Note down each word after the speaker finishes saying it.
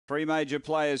Three major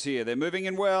players here. They're moving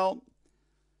in well.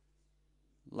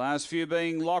 Last few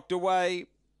being locked away.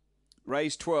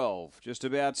 Race 12, just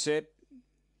about set.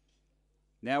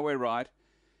 Now we're right.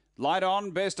 Light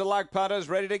on, best of luck punters,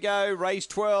 ready to go. Race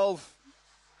 12,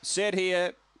 set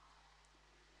here.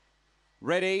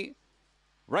 Ready,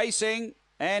 racing.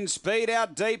 And speed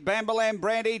out deep. Bambalam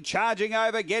Brandy charging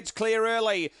over. Gets clear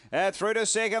early. Through to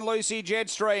second, Lucy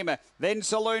Jetstream. Then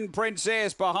Saloon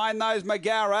Princess. Behind those,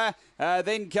 Megara.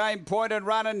 Then came Point and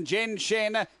Run and Jen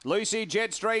Shen. Lucy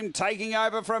Jetstream taking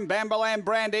over from Bambalam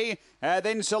Brandy.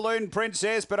 Then Saloon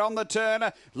Princess. But on the turn,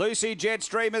 Lucy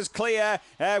Jetstream is clear.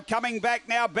 Coming back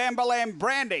now, Bambalam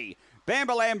Brandy.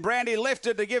 Bambalam Brandy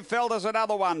lifted to give Feltus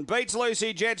another one. Beats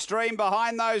Lucy Jetstream.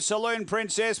 Behind those, Saloon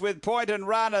Princess with Point and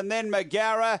Run, and then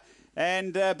Megara.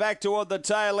 And back toward the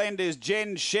tail end is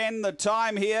Jen Shen. The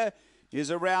time here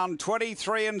is around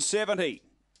 23:70.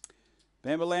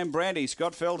 Bambalam Brandy,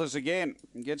 Scott Feltus again,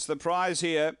 gets the prize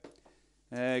here.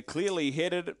 Clearly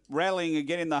headed, rallying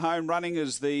again in the home running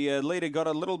as the leader got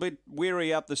a little bit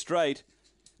weary up the straight.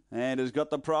 And has got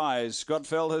the prize. Scott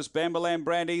Feltus, Bambalam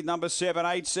Brandy, number 7,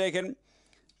 8 second.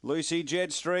 Lucy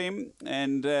Jetstream,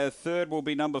 and third will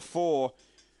be number 4,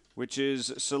 which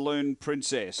is Saloon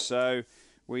Princess. So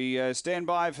we stand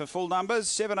by for full numbers.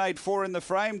 784 in the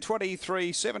frame,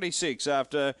 23:76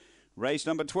 after race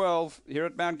number 12 here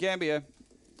at Mount Gambier.